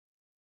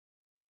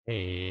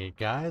Hey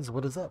guys,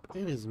 what is up?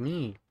 It is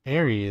me,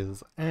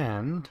 Aries,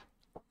 and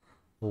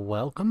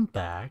welcome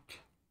back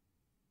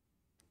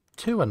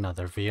to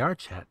another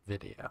VRChat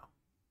video.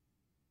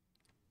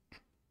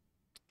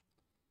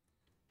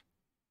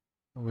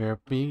 We're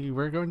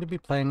going to be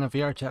playing a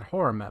VRChat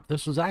horror map.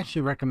 This was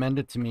actually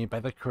recommended to me by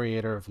the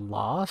creator of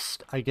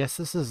Lost. I guess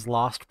this is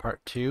Lost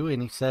Part 2,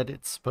 and he said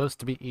it's supposed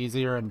to be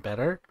easier and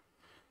better,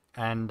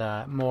 and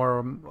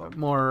more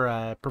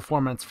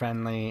performance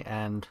friendly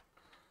and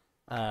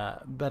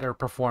better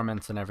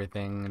performance and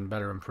everything, and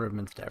better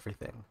improvements to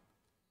everything.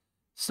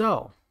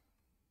 So,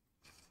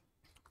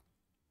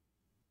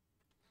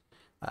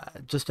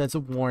 just as a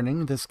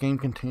warning, this game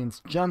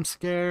contains jump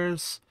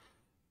scares,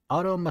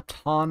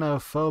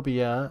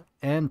 automatonophobia,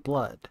 and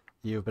blood.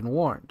 You've been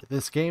warned.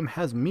 This game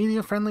has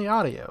media-friendly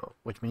audio,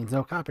 which means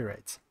no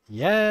copyrights.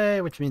 Yay!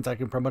 Which means I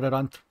can promote it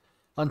on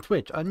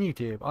Twitch, on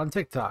YouTube, on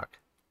TikTok.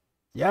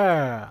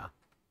 Yeah!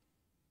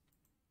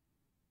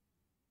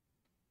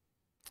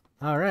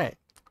 Alright,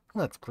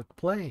 let's click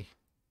play.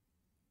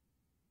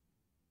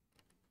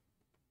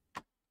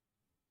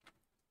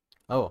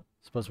 Oh,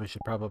 suppose we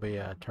should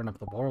probably turn up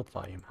the world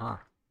volume, huh?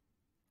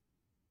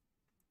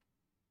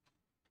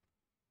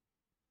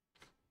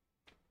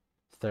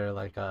 Is there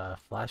like a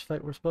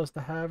flashlight we're supposed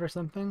to have or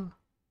something?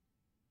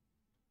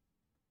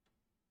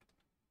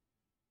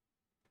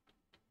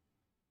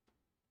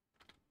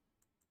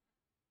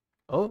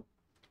 Oh,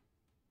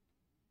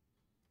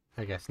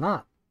 I guess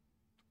not.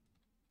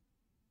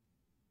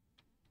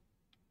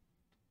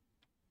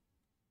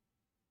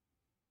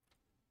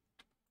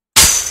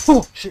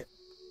 Oh, shit.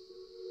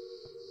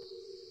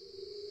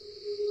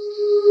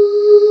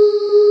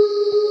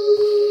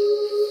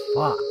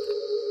 Fuck.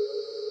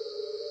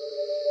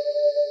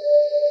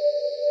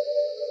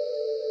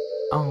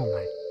 Oh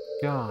my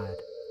god.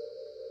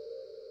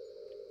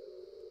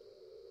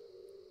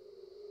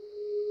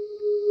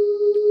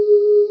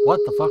 What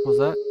the fuck was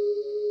that?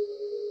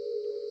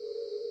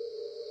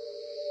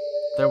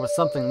 There was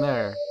something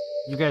there.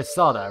 You guys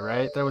saw that,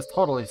 right? There was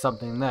totally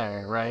something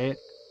there, right?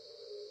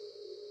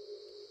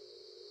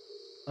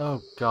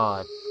 Oh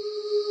god.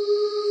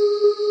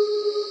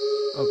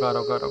 Oh god,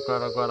 oh god, oh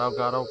god, oh god, oh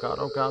god, oh god,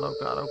 oh god, oh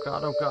god, oh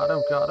god, oh god,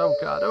 oh god, oh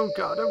god, oh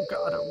god, oh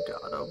god, oh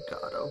god, oh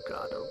god, oh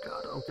god, oh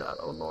god, oh god,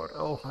 oh lord,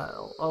 oh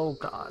hell, oh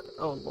god,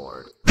 oh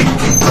lord.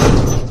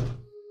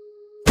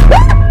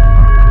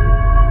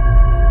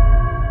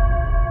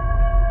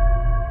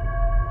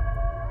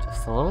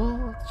 Just a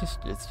little,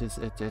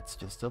 it's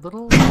just a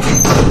little.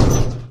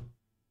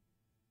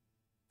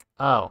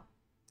 Oh.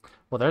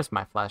 Well, there's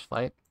my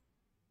flashlight.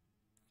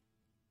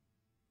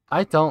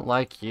 I don't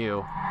like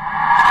you.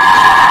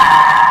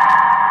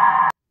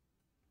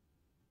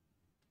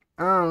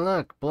 Oh,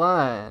 look,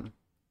 blood.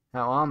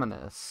 How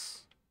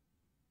ominous.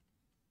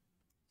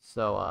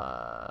 So,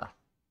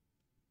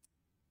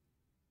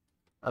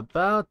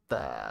 about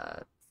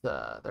that,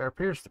 there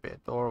appears to be a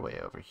doorway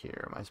over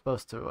here. Am I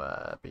supposed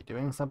to, be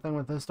doing something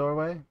with this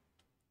doorway?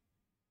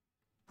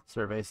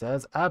 Survey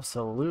says,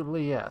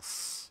 absolutely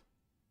yes.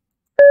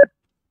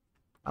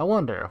 I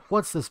wonder,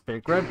 what's this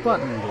big red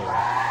button do?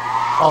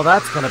 Oh,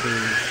 that's gonna be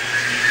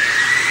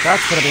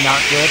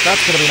not good.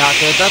 That's gonna be not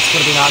good. That's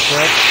gonna be not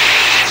good.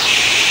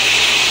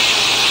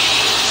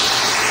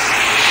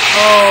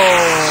 Oh,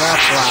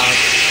 that's loud.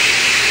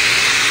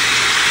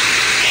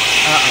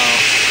 Uh-oh.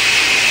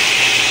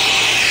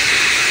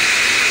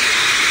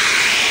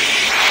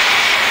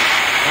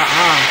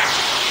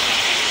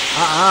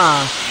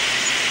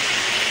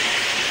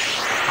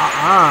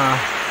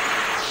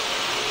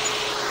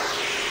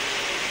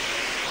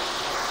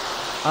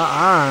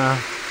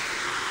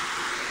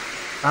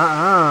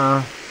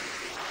 Uh-uh.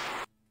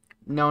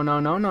 No, no,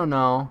 no, no,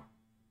 no.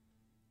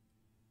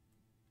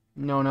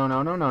 No, no,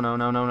 no, no, no, no,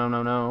 no, no, no,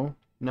 no, no.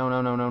 No,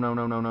 no, no, no, no,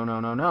 no, no, no, no,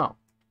 no,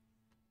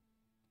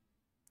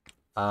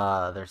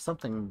 no. There's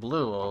something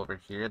blue over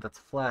here that's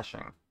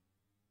flashing.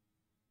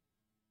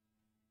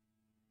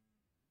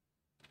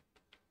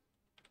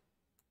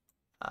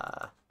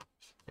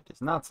 It is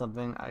not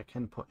something I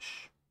can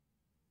push.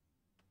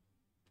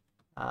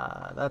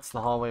 That's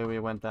the hallway we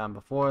went down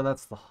before.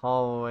 That's the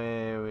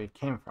hallway we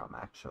came from,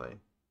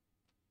 actually.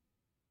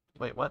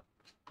 Wait, what?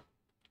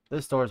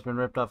 This door's been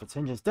ripped off its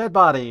hinges. Dead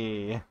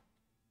body!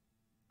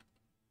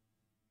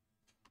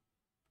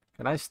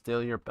 Can I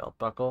steal your belt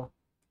buckle?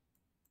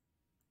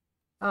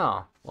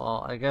 Oh,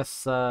 well, I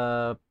guess,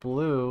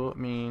 blue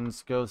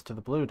means goes to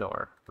the blue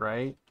door,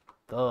 right?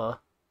 Duh.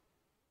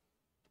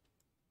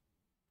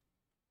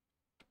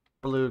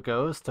 Blue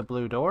goes to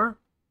blue door?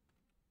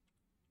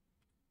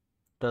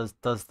 Does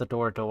the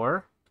door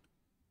door?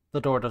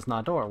 The door does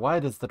not door. Why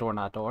does the door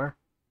not door?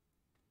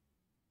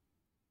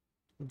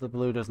 The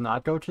blue does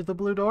not go to the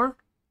blue door?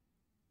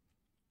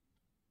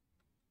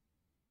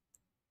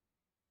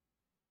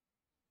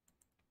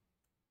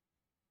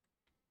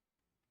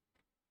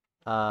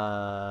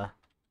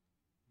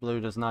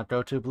 Blue does not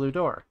go to blue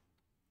door.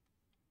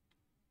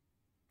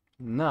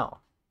 No.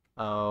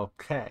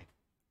 Okay.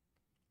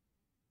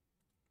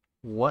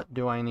 What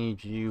do I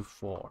need you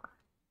for?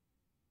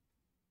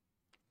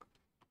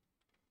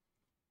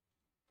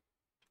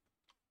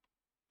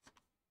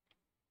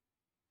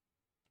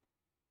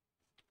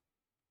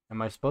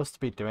 Am I supposed to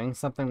be doing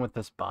something with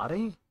this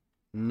body?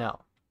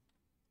 No.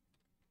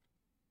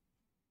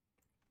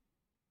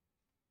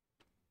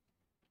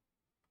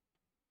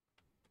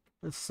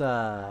 This,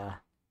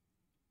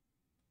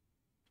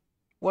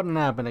 wouldn't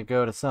happen to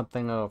go to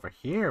something over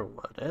here,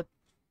 would it?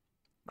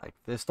 Like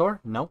this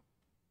door? Nope.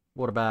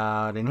 What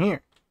about in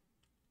here?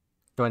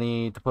 Do I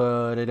need to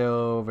put it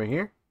over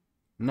here?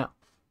 No.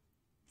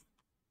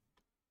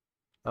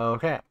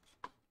 Okay.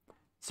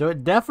 So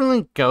it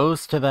definitely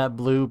goes to that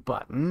blue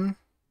button.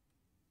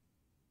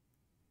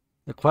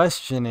 The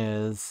question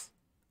is...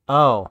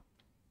 Oh.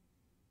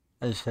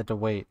 I just had to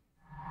wait.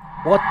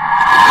 What?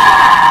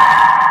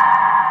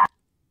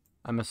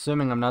 I'm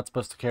assuming I'm not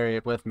supposed to carry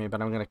it with me,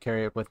 but I'm going to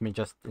carry it with me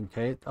just in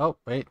case. Oh,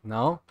 wait,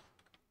 no.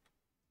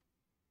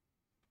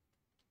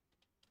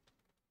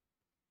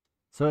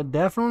 So it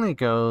definitely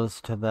goes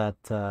to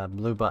that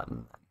blue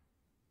button.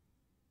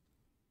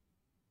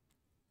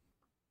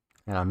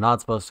 And I'm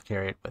not supposed to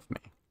carry it with me.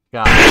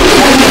 Got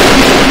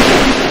it.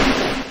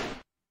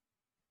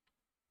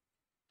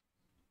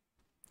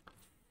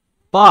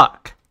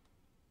 Fuck!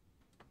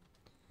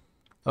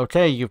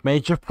 Okay, you've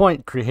made your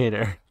point,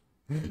 creator.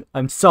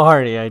 I'm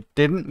sorry, I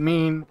didn't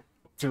mean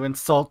to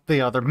insult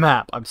the other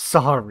map. I'm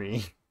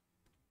sorry.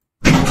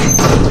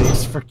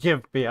 Please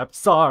forgive me, I'm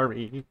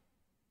sorry.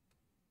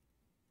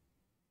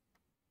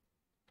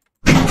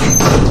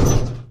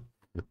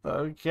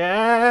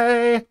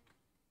 Okay.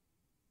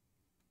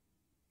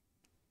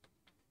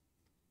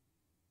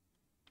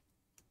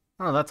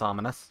 Oh, that's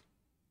ominous.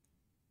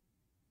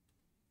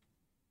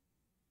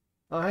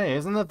 Oh, hey,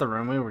 isn't that the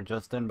room we were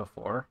just in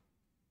before?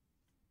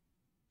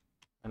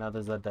 I know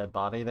there's a dead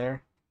body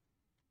there.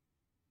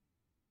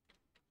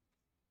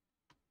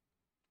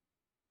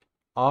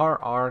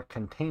 RR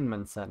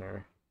Containment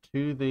Center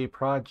to the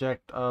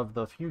project of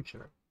the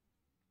future.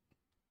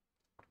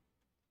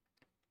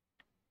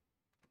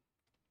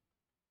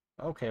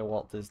 Okay,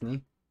 Walt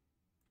Disney.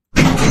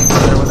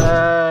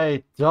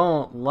 I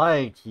don't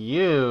like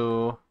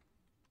you.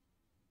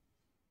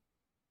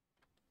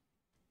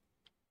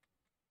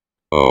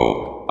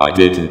 Oh, I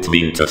didn't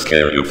mean to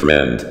scare you,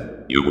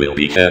 friend. You will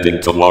be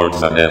heading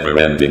towards a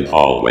never-ending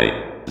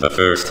hallway. The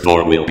first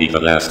door will be the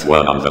last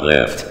one on the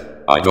left.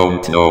 I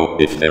don't know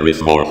if there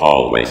is more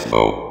hallways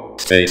though.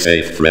 Stay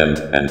safe, friend,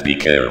 and be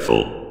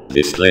careful.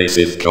 This place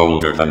is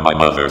colder than my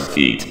mother's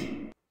feet.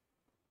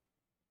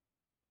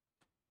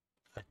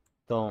 I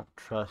don't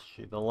trust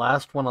you. The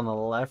last one on the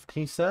left,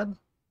 he said?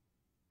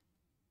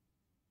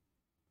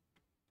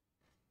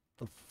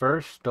 The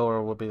first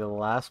door will be the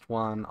last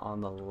one on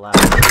the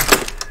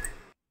left.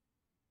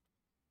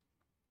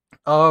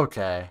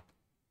 Okay.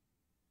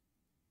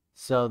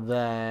 So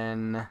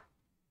then...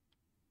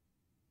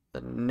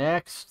 the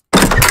next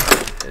door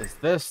is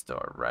this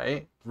door,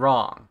 right?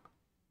 Wrong.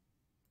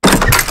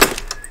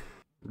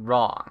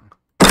 Wrong.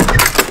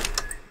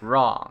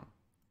 Wrong.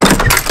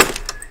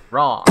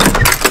 Wrong.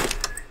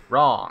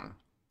 Wrong.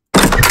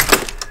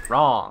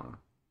 Wrong.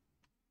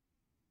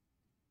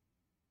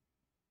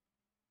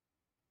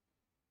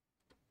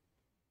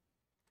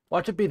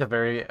 Watch it be the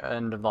very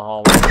end of the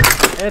hallway.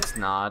 It's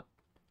not.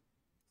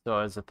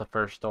 So is it the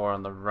first door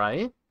on the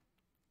right?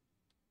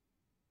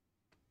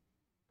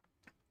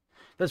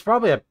 There's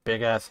probably a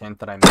big-ass hint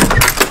that I missed.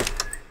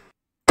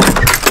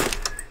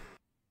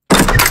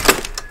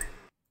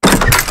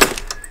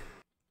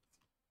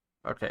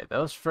 Okay,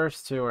 those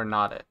first two are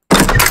not it.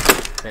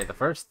 Okay, the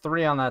first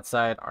three on that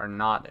side are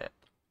not it.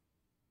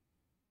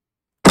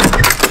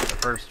 The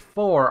first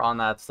four on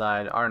that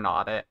side are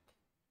not it.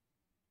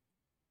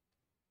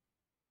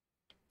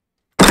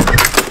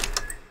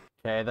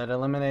 Okay, that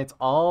eliminates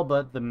all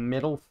but the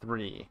middle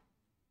three.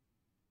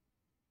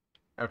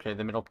 Okay,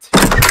 the middle two.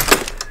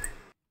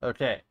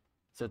 Okay,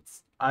 so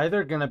it's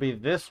either gonna be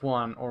this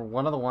one or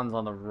one of the ones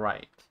on the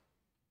right.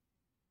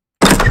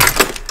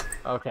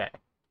 Okay,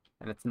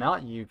 and it's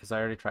not you because I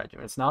already tried you.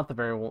 It's not the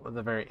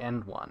very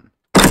end one.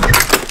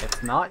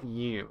 It's not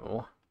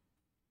you.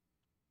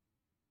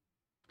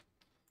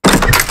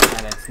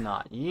 And it's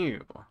not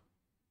you.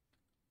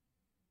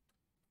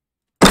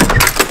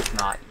 It's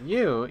not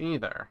you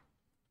either.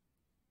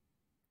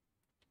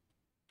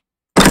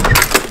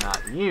 It's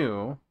not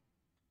you.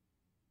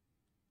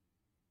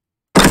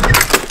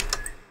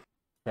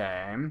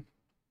 Okay.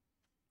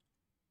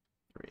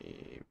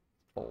 3,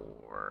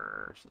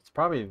 4. So it's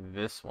probably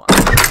this one.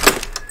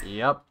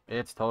 Yep,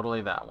 it's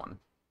totally that one.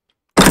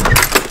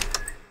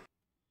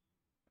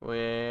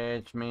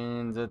 Which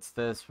means it's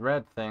this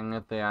red thing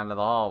at the end of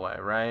the hallway,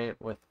 right?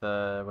 With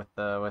the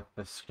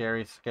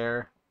scary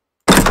scare.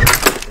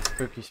 The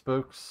spooky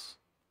spooks.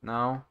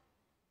 No?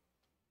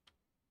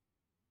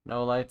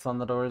 No lights on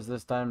the doors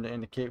this time to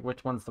indicate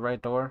which one's the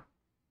right door?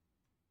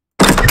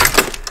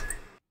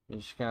 You're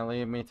just gonna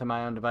leave me to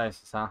my own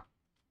devices, huh?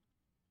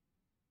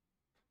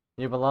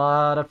 You have a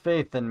lot of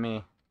faith in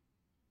me.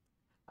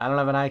 I don't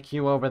have an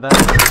IQ over that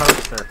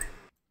poster.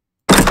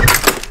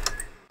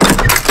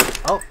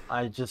 Oh,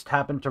 I just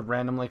happened to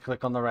randomly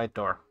click on the right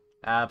door.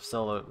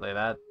 Absolutely,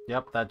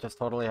 yep, that just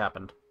totally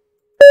happened.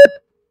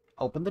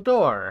 Open the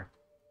door.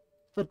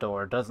 The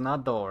door does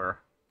not door.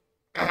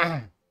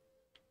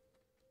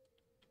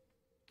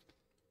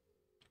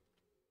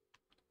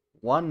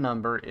 One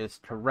number is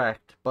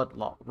correct but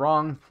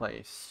wrong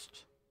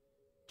placed.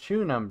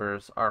 Two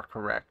numbers are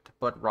correct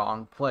but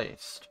wrong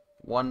placed.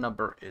 One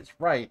number is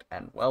right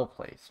and well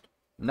placed.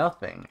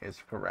 Nothing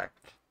is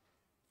correct.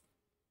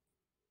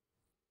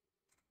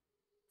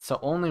 So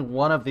only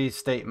one of these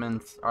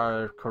statements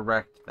are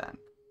correct then.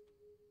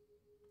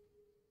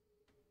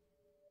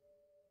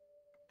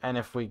 And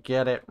if we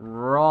get it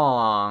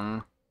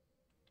wrong,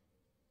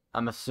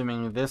 I'm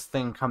assuming this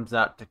thing comes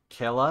out to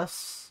kill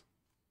us.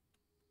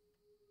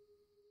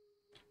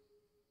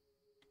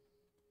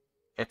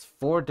 It's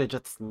 4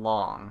 digits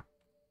long.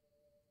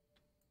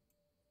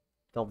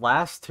 The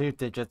last 2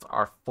 digits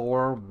are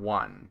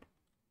 4-1.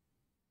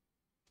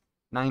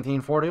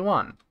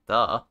 1941.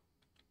 Duh.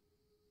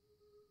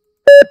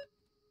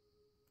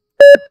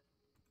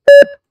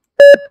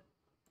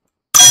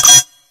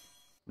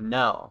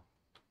 No.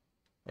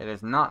 It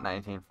is not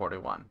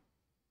 1941.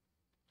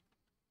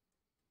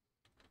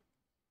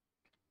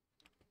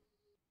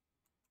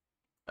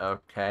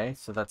 Okay,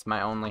 so that's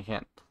my only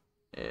hint.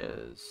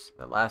 Is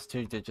the last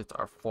 2 digits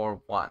are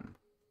 4-1.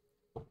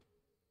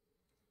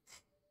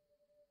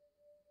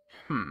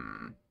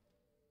 Hmm.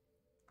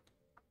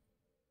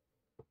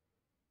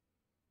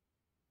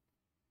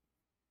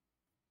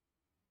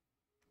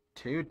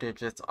 Two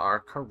digits are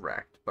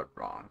correct, but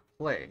wrong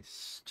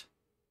placed.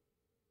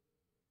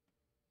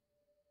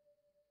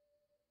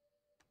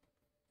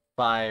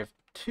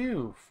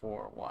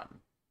 5241.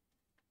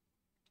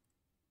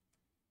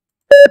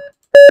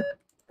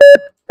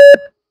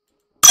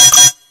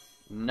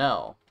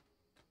 No.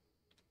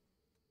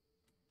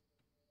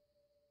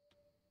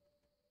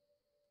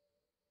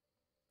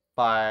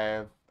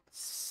 Five,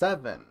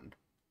 seven.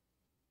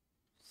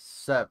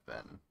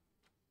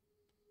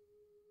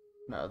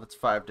 No, that's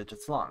 5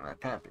 digits long.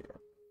 That can't be it.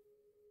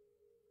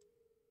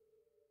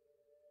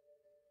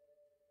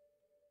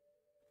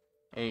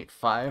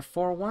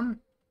 8541.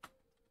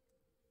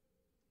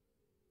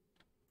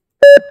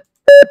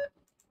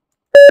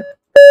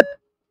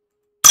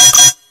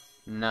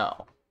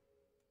 No.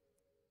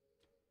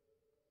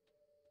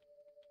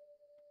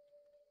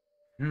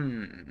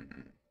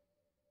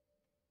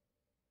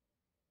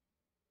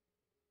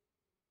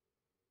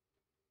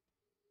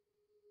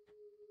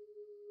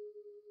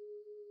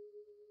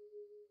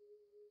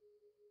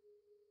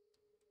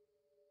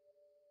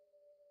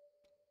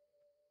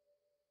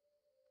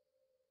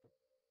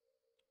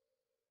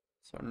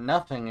 So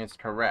nothing is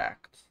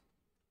correct.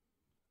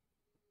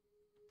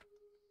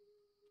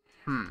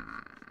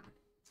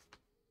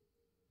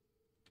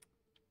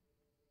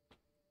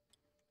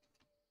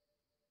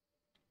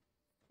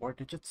 4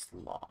 digits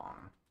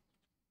long.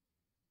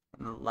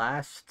 And the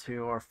last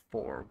 2 are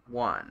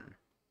 4-1.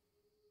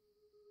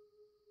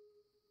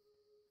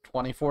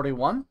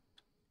 2041?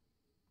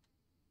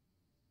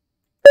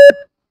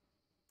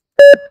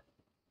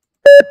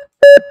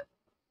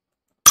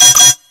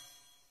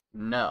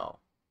 No.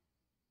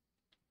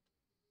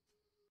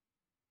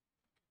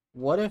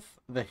 What if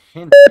the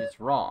hint is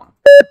wrong?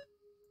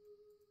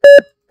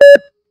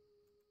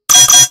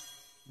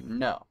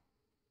 No.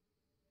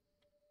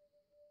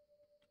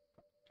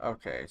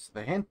 Okay, so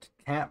the hint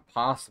can't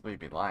possibly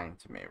be lying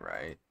to me,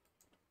 right?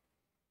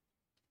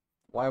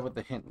 Why would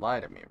the hint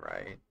lie to me,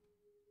 right?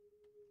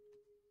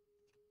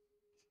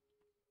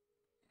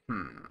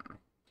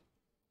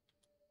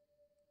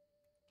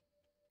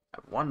 I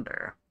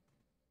wonder.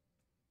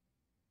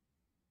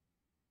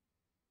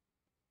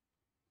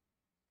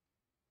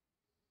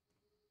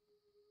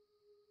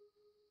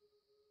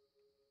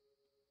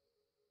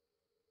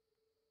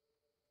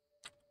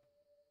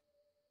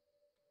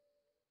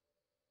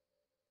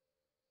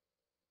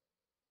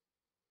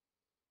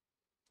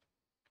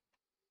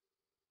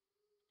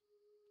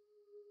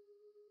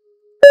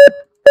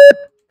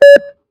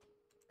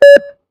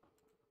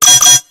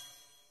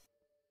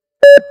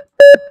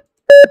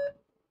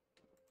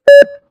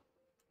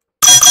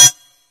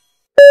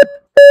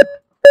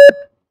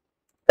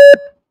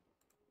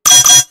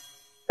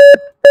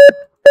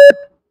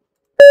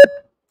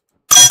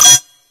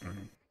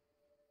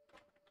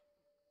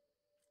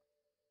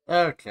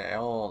 Okay,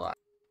 hold on.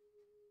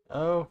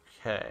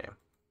 Okay.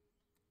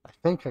 I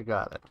think I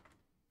got it.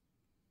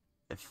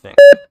 I think.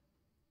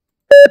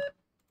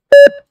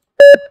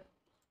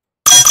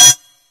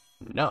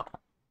 No.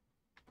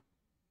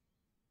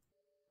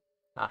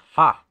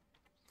 Aha.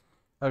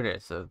 Okay,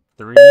 so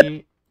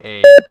 3,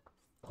 8,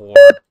 4,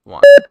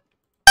 1.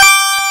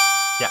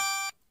 Yeah.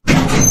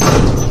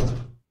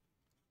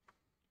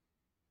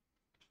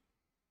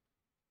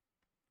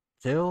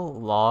 Kill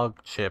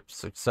log chip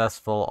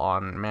successful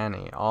on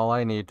Manny. All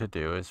I need to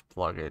do is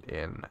plug it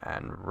in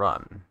and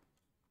run.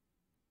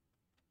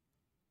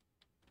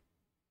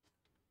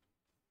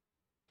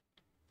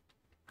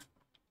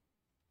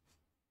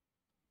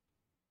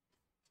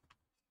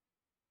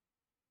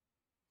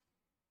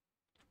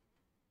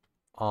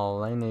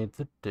 All I need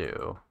to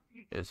do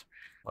is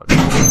plug it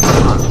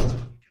in.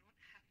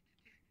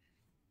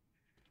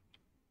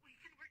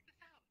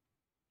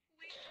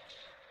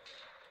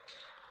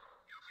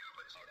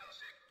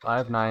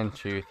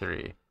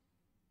 5923.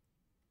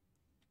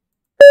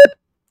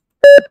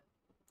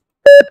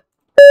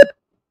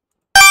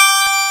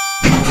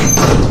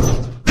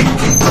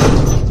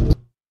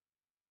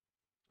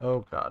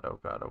 Oh god, oh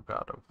god, oh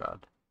god, oh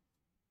god.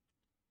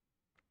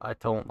 I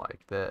don't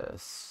like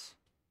this.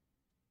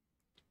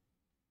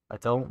 I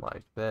don't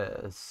like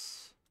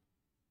this.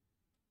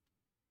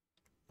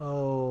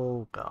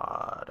 Oh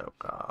god, oh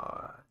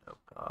god, oh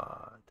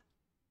god.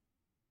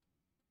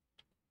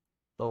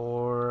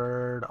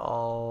 Lord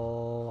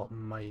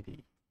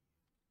Almighty.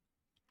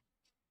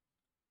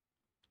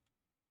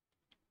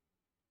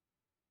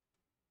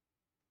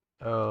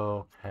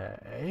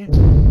 Okay.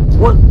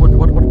 What?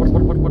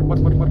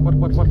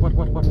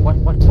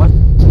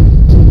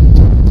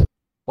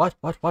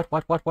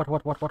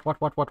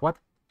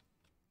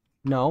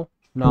 No,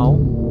 no,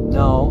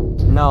 no,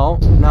 no,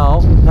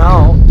 no,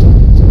 no.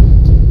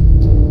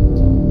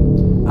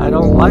 I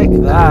don't like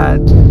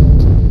that.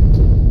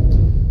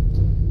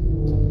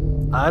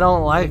 I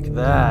don't like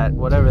that.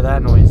 Whatever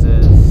that noise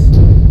is.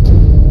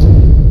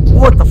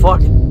 What the fuck?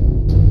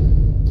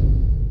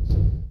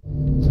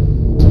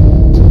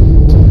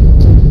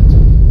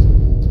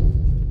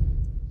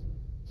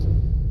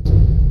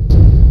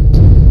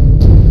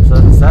 So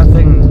does that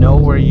thing know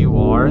where you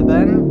are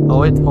then?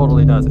 Oh, it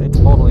totally does. It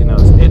totally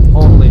knows. It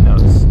totally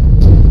knows.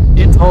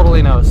 It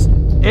totally knows.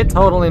 It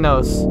totally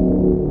knows.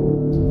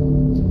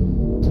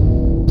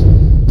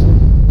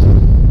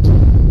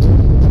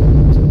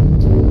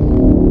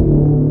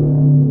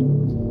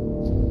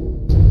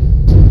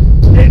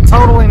 It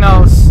totally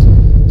knows.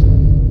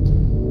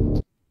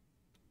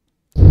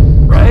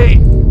 Right?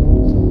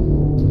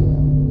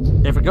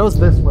 If it goes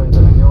this way,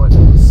 then I know it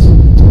knows.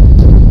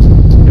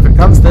 If it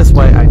comes this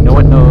way, I know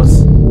it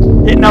knows.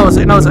 It knows,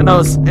 it knows, it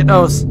knows, it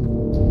knows.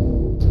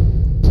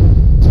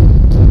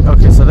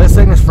 Okay, so this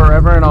thing is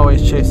forever and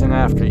always chasing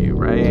after you,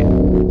 right?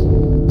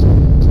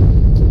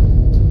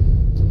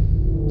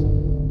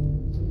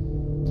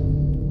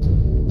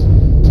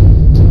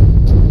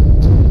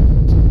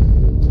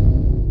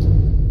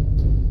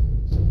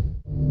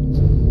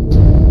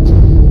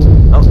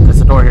 Oh,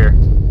 there's a door here.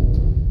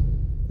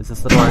 Is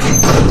this the door I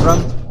came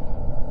from?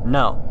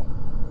 No.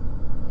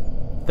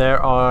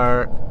 There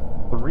are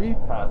 3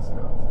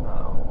 passcodes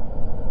now.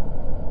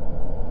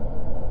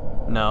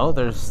 No,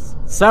 there's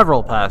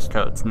several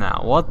passcodes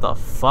now. What the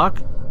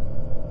fuck?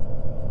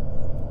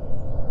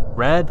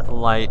 Red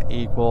light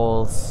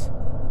equals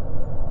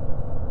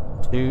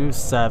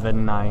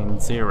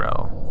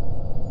 2790.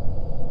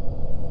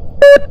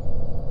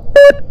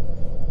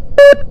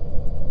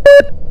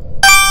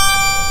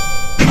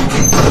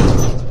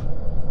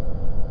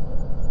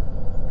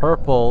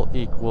 Purple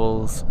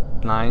equals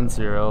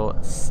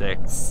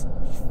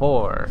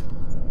 9064.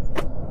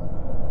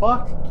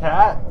 Fuck,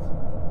 cat.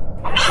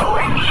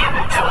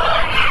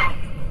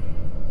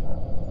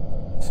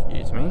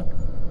 Excuse me.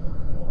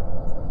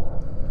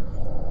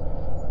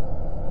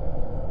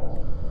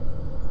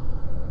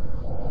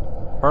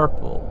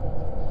 Purple.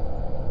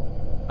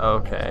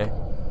 Okay.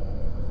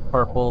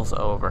 Purple's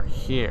over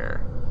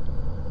here.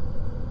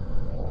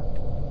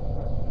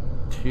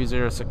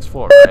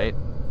 2064, right?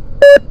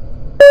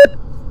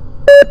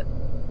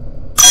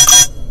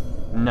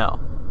 No.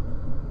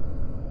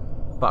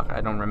 Fuck,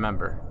 I don't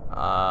remember.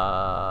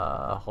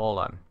 Hold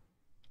on.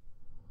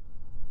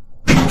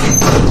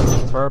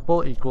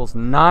 Purple equals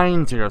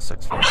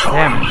 9064.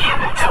 Damn it.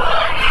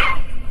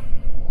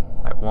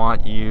 I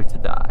want you to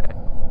die.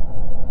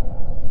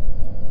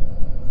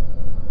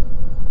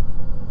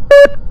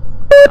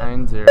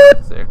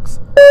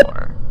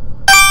 9064.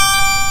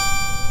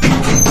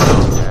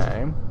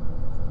 Okay.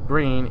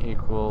 Green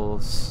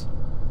equals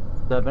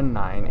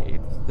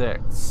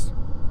 7986.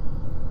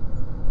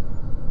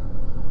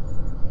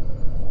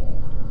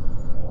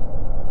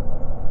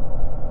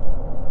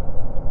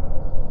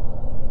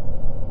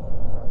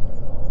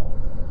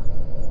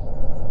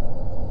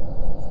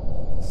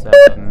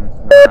 Seven,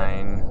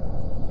 9,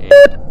 8,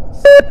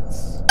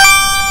 6.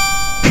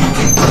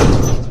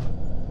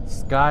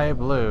 Sky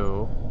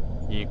blue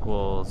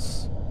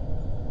equals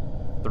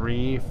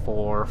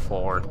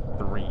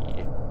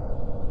 3443.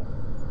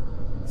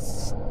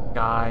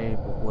 Sky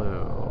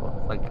blue.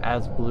 Like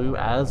as blue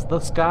as the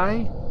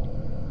sky?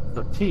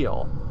 The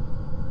teal.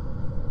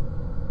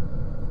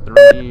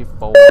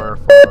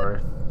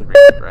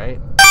 3443,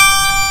 right?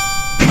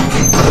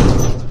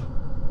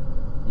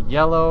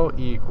 Yellow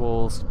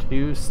equals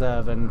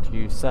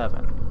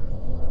 2727.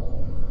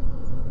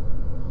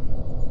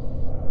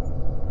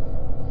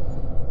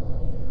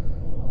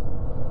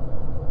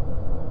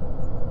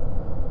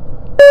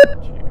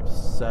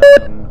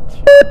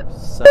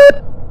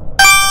 2727.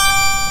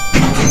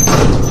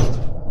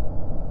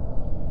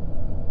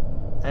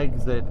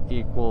 Exit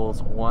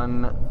equals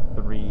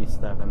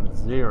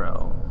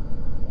 1370.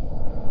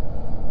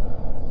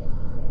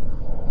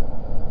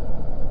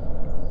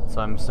 So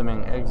I'm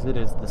assuming exit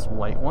is this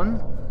white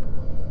one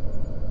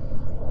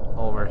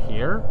over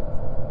here.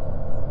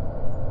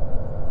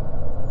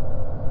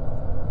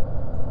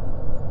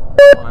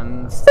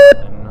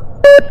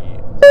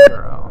 1730.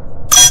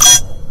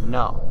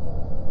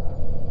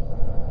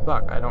 No.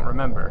 Fuck, I don't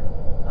remember.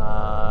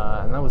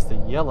 And that was the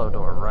yellow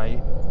door,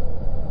 right?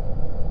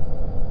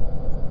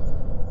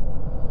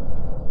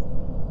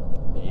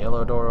 The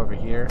yellow door over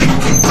here.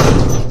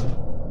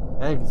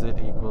 Exit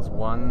equals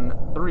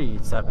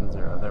 1370.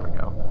 There we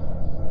go.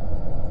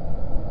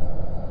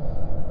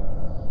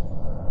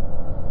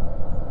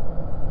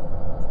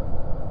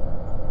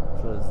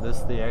 So is this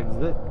the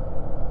exit?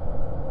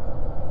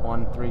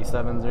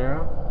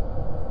 1370?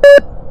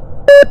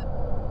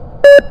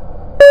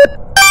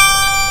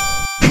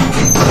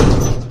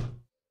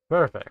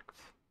 Perfect.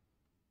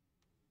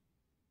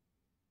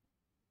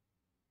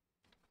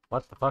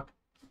 What the fuck?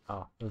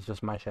 Oh, it was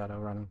just my shadow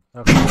running.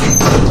 Okay.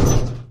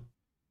 Oh,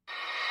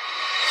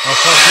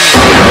 fuck you.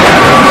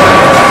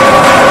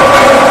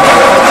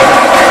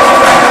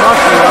 I'll fuck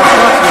you, I'll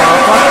fuck you,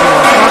 I'll fuck you,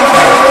 I'll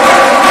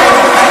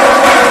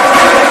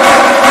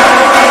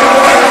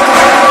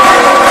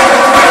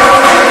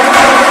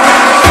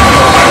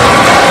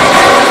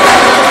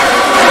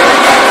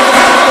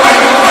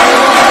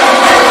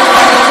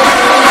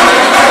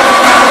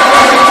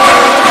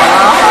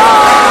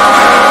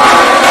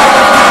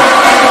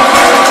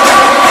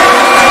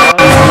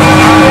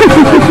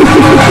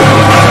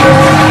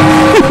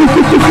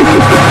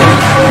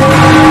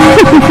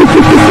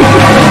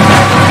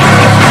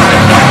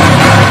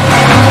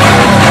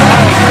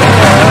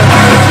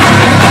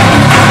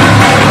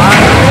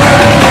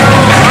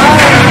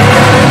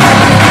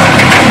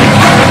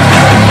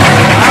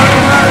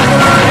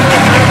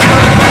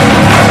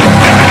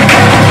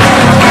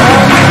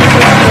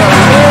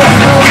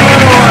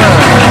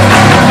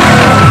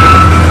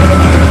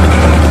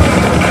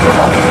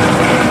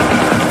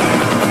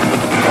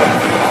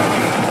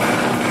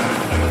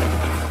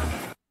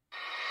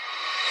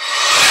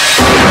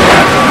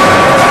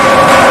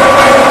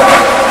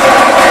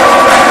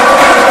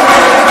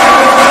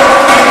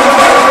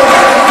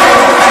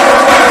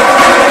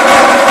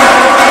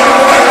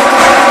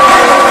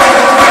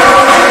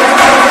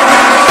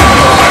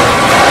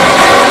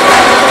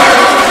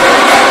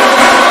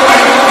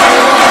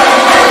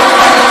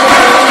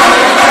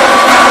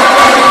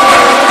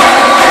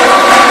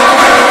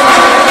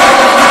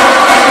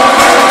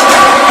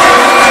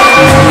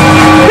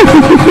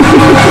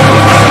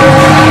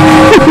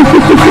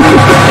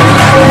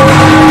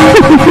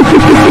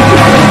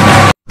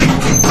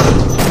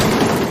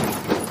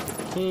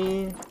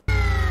key,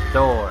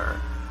 door.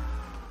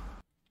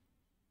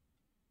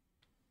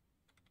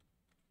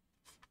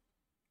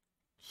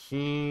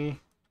 Key,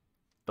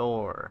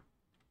 door.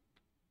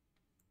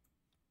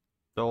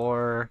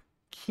 Door,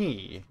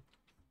 key.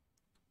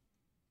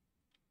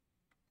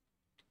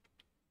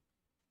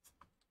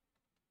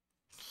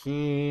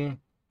 Key,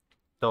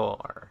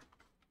 door.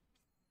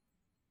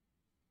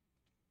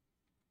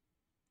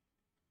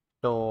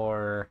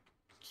 Door,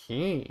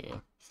 key.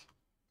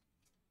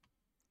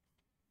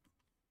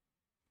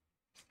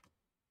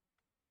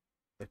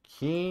 The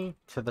key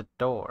to the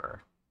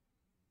door.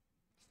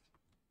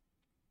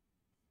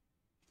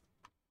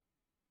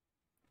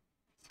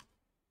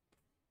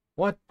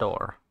 What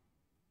door?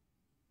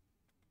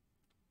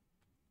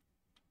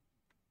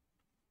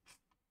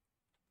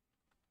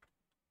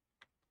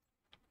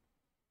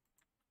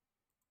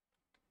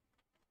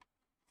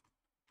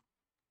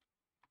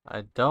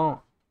 I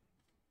don't...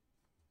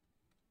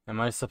 Am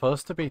I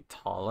supposed to be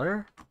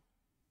taller?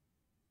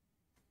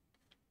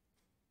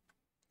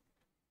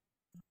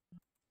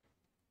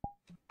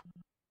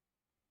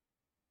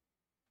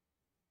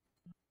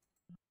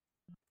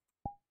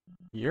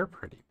 You're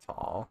pretty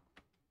tall.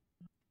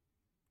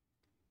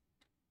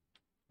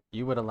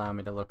 You would allow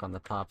me to look on the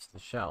tops of the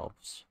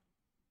shelves.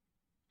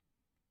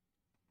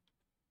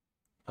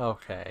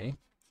 Okay.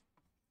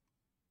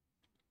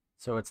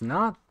 So it's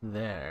not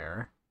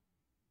there.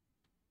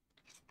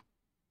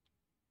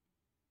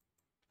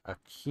 A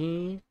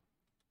key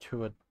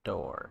to a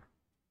door.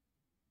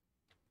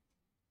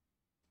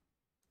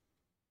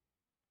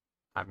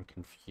 I'm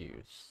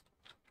confused.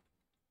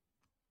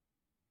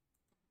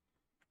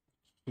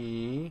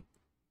 Key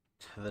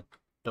to the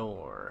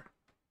door.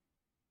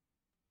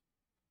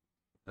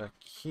 The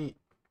key.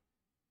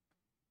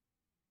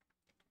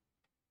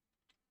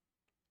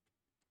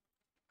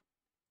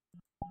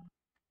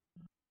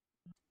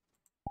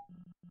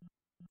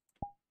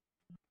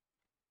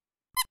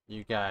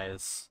 You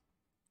guys,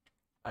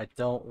 I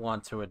don't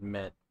want to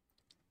admit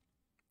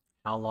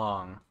how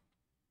long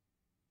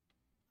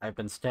I've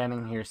been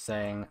standing here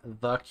saying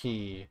the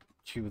key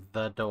to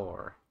the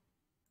door.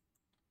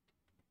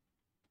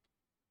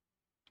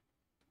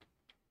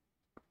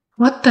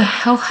 What the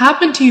hell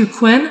happened to you,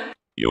 Quinn?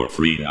 You're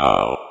free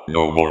now.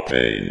 No more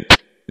pain.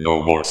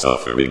 No more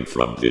suffering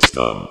from this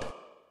dump.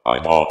 I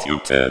bought you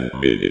 10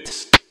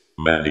 minutes.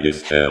 Manny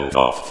is held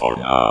off for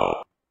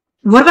now.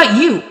 What about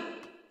you?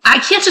 I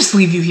can't just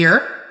leave you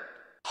here.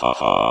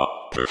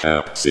 Haha,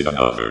 perhaps in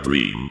another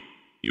dream.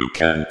 You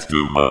can't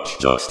do much,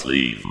 just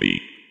leave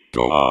me.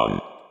 Go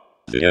on.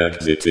 The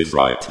exit is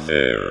right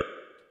there.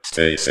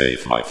 Stay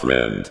safe, my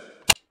friend.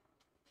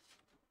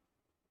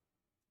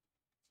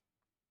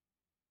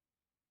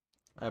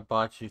 I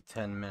bought you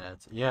 10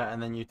 minutes. Yeah, and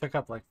then you took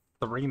up like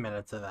 3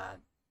 minutes of that.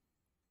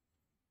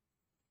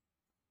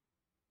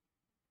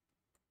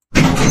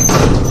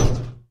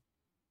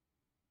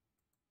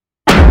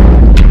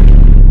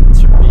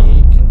 To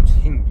be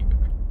continued.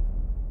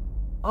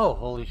 Oh,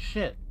 holy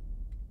shit.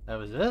 That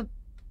was it?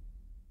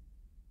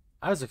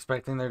 I was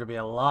expecting there to be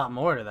a lot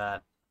more to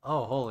that.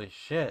 Oh, holy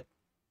shit.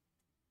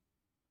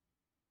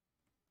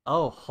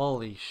 Oh,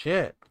 holy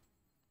shit.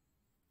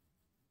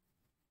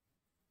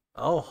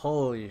 Oh,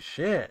 holy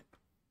shit.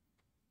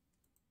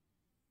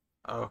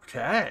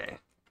 Okay.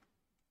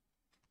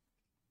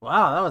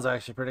 Wow, that was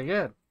actually pretty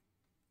good.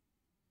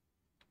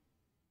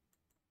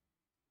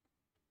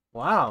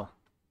 Wow.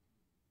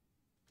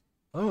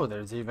 Oh,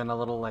 there's even a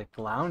little, like,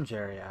 lounge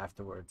area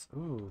afterwards.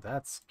 Ooh,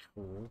 that's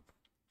cool.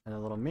 And a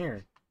little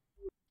mirror.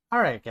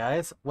 Alright,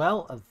 guys.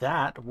 Well,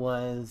 that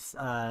was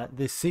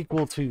the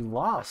sequel to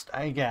Lost,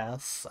 I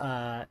guess.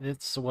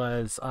 This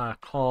was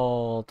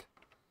called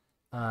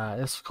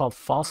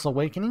False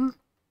Awakening.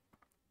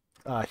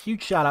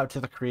 Huge shout out to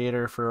the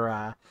creator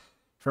for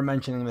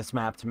mentioning this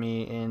map to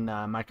me in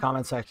my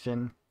comment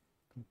section.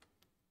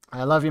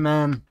 I love you,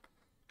 man.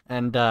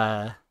 And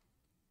I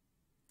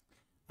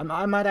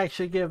might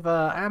actually give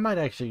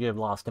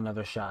Lost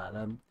another shot.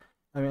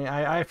 I mean,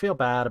 I feel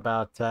bad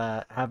about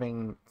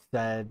having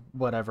said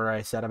whatever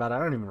I said about it. I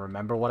don't even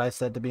remember what I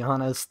said, to be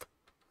honest.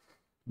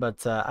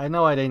 But I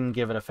know I didn't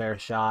give it a fair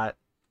shot.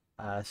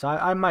 So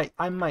I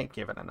might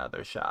give it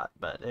another shot,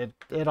 but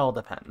it all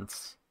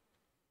depends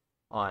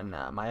on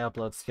my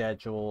upload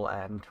schedule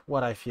and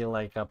what I feel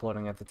like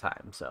uploading at the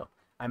time. So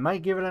I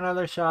might give it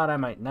another shot, I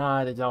might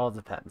not. It all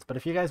depends. But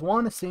if you guys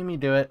want to see me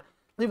do it,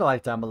 leave a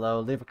like down below,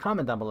 leave a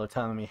comment down below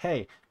telling me,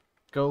 hey,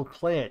 go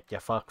play it, you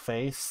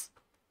fuckface.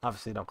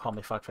 Obviously, don't call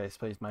me fuckface,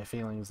 please. My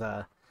feelings,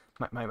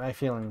 my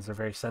feelings are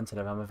very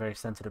sensitive. I'm a very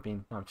sensitive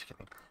being. No, I'm just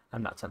kidding.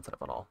 I'm not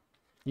sensitive at all.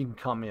 You can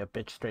call me a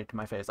bitch straight to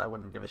my face. I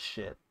wouldn't give a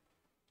shit.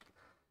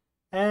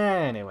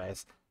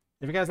 Anyways,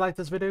 if you guys like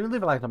this video,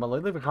 leave a like down below,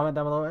 leave a comment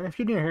down below, and if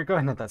you're new here, go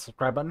ahead and hit that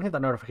subscribe button, hit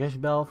that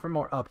notification bell for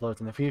more uploads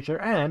in the future,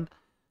 and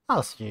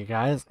I'll see you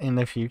guys in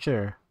the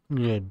future.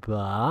 Goodbye.